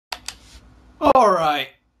Alright,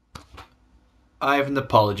 I have an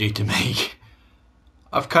apology to make.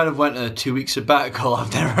 I've kind of went on a 2-week sabbatical.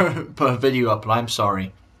 I've never put a video up, and I'm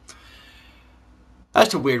sorry.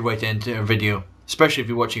 That's a weird way to end a video, especially if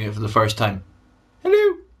you're watching it for the first time.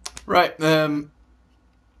 Hello! Right,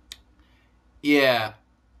 yeah,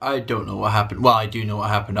 I don't know what happened. Well, I do know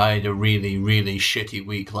what happened. I had a really, really shitty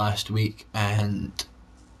week last week, and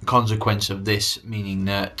the consequence of this meaning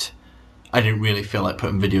that I didn't really feel like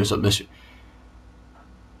putting videos up this week.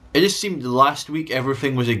 It just seemed last week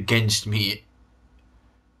everything was against me.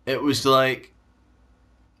 It was like,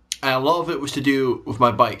 and a lot of it was to do with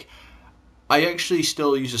my bike. I actually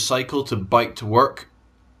still use a cycle to bike to work,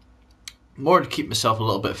 more to keep myself a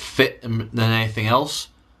little bit fit than anything else,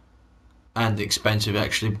 and expensive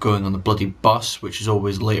actually going on the bloody bus, which is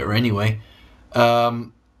always later anyway.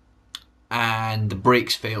 And the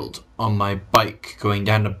brakes failed on my bike going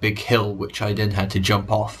down a big hill, which I then had to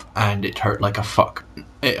jump off, and it hurt like a fuck.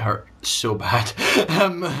 It hurt so bad.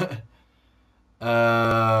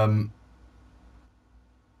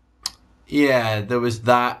 Yeah, there was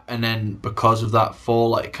that, and then because of that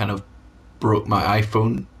fall, I kind of broke my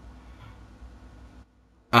iPhone,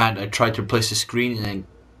 and I tried to replace the screen, and then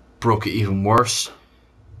broke it even worse.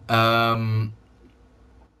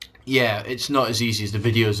 Yeah, it's not as easy as the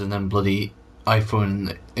videos and then bloody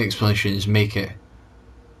iPhone explanations make it.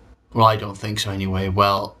 Well, I don't think so anyway.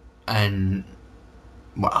 Well, I'll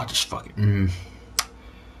just fucking...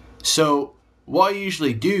 So, what I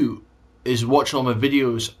usually do is watch all my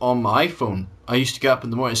videos on my iPhone. I used to get up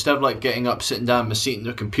in the morning, instead of like getting up, sitting down in my seat in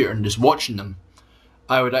the computer and just watching them,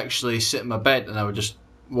 I would actually sit in my bed and I would just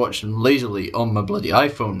watch them lazily on my bloody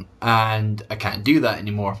iPhone, and I can't do that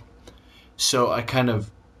anymore. So I kind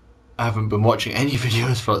of haven't been watching any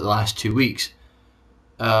videos for like the last 2 weeks,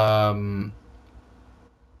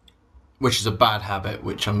 which is a bad habit,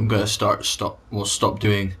 which I'm gonna stop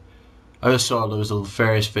doing. I just saw there was a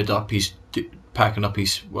various vid up. He packed up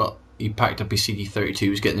his CD32. He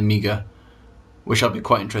was getting the Amiga, which I'll be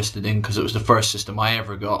quite interested in because it was the first system I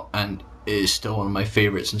ever got, and it is still one of my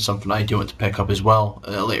favourites and something I do want to pick up as well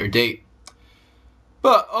at a later date.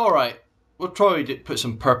 But alright, we'll probably put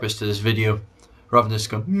some purpose to this video rather than just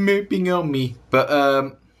going moping on me. But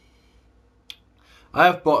I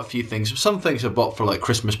have bought a few things. Some things I bought for like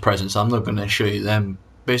Christmas presents. I'm not going to show you them,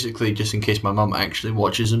 basically just in case my mum actually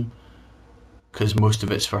watches them, because most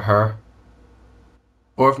of it's for her.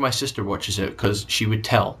 Or if my sister watches it, because she would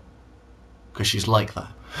tell, because she's like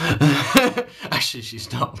that. Actually,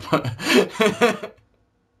 she's not. But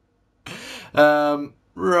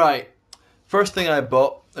right. First thing I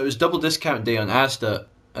bought, it was double discount day on Asda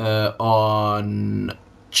on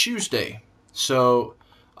Tuesday. So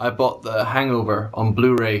I bought The Hangover on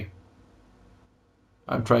Blu-ray.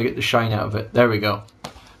 I'm trying to get the shine out of it. There we go.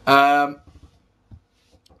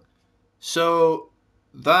 So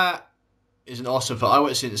that is an awesome film. I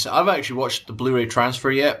went to see this. I've actually watched the Blu-ray transfer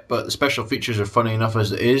yet, but the special features are funny enough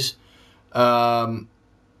as it is. I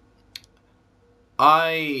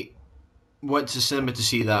went to cinema to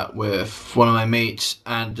see that with one of my mates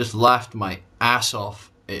and just laughed my ass off.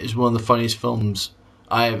 It is one of the funniest films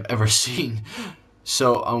I have ever seen.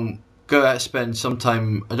 So I'm gonna spend some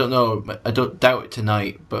time, I don't know, I don't doubt it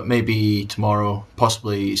tonight, but maybe tomorrow,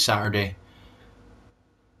 possibly Saturday.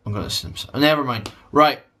 I'm gonna see them. Never mind.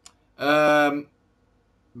 Right. But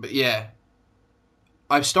yeah,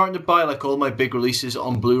 I'm starting to buy like all my big releases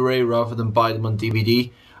on Blu-ray rather than buy them on DVD.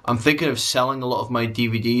 I'm thinking of selling a lot of my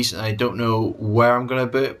DVDs, and I don't know where I'm gonna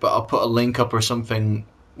put it, but I'll put a link up or something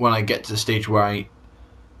when I get to the stage where I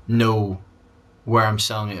know where I'm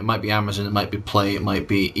selling it. It might be Amazon, it might be Play, it might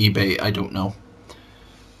be eBay, I don't know.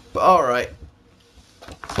 But alright.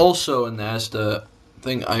 Also in the Asda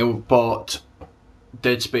thing, I bought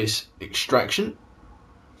Dead Space Extraction.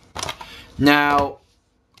 Now,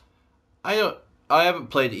 I haven't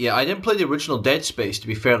played it yet. I didn't play the original Dead Space, to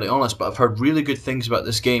be fairly honest, but I've heard really good things about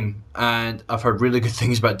this game, and I've heard really good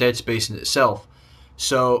things about Dead Space in itself.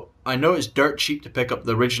 So I know it's dirt cheap to pick up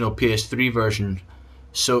the original PS3 version,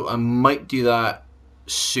 so I might do that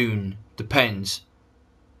soon. Depends,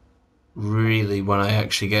 really, when I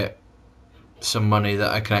actually get some money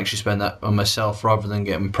that I can actually spend that on myself rather than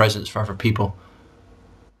getting presents for other people.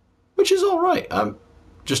 Which is alright. I'm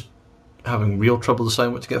just having real trouble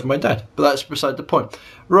deciding what to get for my dad. But that's beside the point.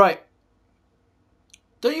 Right.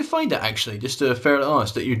 Don't you find it, actually, just to be fairly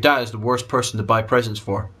honest, that your dad is the worst person to buy presents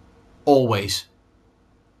for? Always.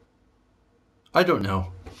 I don't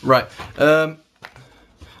know. Right.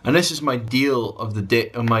 And this is my deal of the day.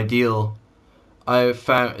 My deal. I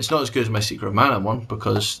found it's not as good as my Secret of Mana one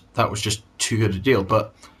because that was just too good a deal.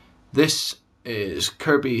 But this is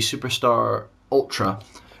Kirby Superstar Ultra,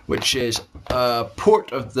 which is a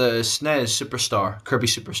port of the SNES Superstar, Kirby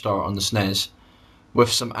Superstar on the SNES,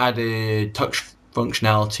 with some added touch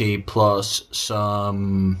functionality plus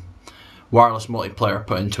some wireless multiplayer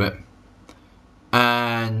put into it.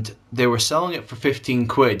 And they were selling it for 15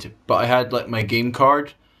 quid, but I had like my game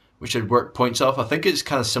card, which I'd worked points off. I think it's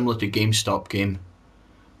kind of similar to GameStop game.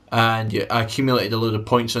 And yeah, I accumulated a load of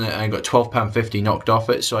points on it, and I got £12.50 knocked off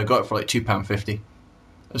it, so I got it for like £2.50. I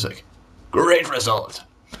was like, great result.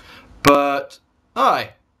 But,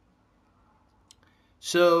 aye.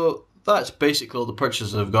 So, that's basically all the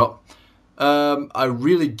purchases I've got. I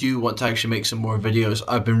really do want to actually make some more videos.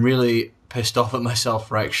 I've been really pissed off at myself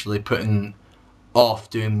for actually putting off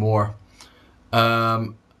doing more. I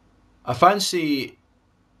fancy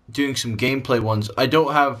doing some gameplay ones. I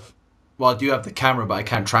don't have... Well, I do have the camera, but I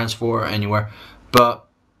can't transfer it anywhere. But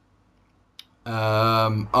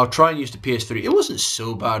I'll try and use the PS3. It wasn't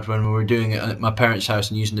so bad when we were doing it at my parents'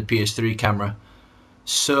 house and using the PS3 camera.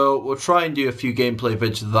 So we'll try and do a few gameplay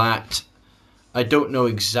vids of that. I don't know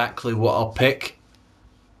exactly what I'll pick.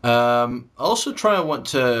 I also want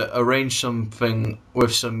to arrange something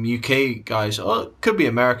with some UK guys. Oh, it could be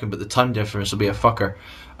American, but the time difference will be a fucker.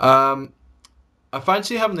 I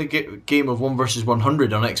fancy having the game of 1 vs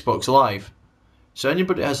 100 on Xbox Live. So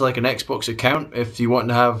anybody that has like an Xbox account, if you want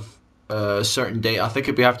to have a certain day, I think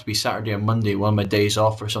it'd have to be Saturday or Monday, one of my days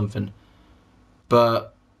off or something.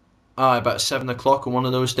 But about 7 o'clock on one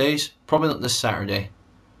of those days. Probably not this Saturday,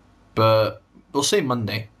 but we'll say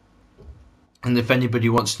Monday. And if anybody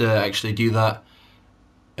wants to actually do that,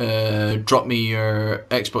 drop me your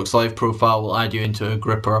Xbox Live profile. We'll add you into a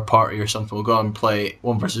group or a party or something. We'll go and play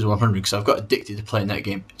 1 vs 100 because I've got addicted to playing that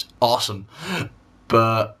game. It's awesome.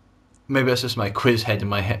 But maybe that's just my quiz head in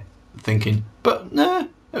my head thinking. But nah,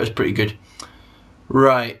 it was pretty good.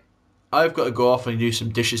 Right, I've got to go off and do some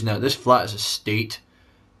dishes now. This flat is a state.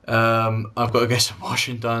 I've got to get some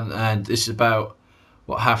washing done, and this is about,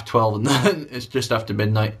 what, 12:30, and then it's just after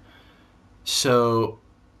midnight. So,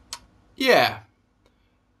 yeah.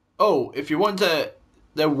 Oh, if you want to,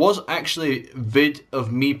 there was actually a vid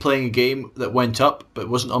of me playing a game that went up, but it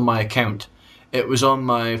wasn't on my account. It was on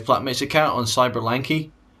my flatmate's account on CyberLanky.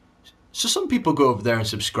 So some people go over there and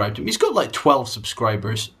subscribe to him. He's got like 12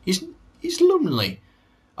 subscribers. He's lonely.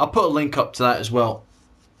 I'll put a link up to that as well.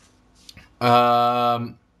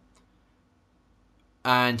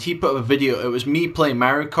 And he put up a video. It was me playing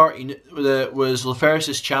Mario Kart. It was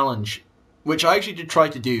LaFerris's challenge, which I actually did try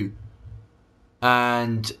to do.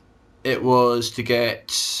 And it was to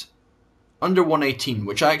get under 118,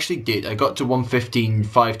 which I actually did. I got to 115,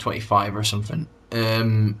 525 or something.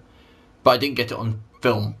 But I didn't get it on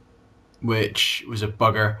film, which was a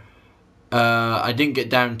bugger. I didn't get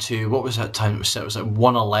down to, what was that time it was set? It was like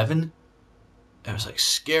 111. It was like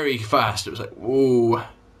scary fast. It was like, whoa.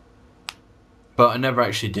 But I never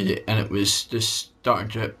actually did it, and it was just starting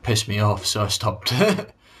to piss me off, so I stopped.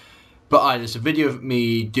 But there's a video of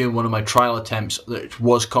me doing one of my trial attempts that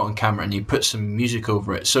was caught on camera, and he put some music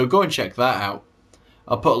over it. So go and check that out.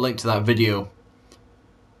 I'll put a link to that video.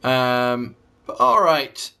 But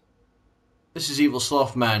alright. This is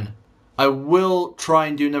evilslothman. I will try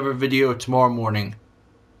and do another video tomorrow morning.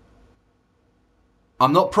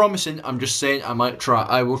 I'm not promising, I'm just saying I might try.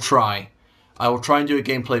 I will try. I will try and do a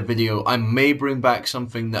gameplay video. I may bring back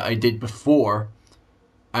something that I did before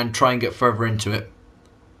and try and get further into it.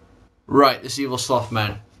 Right, this is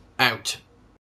evilslothman. Out.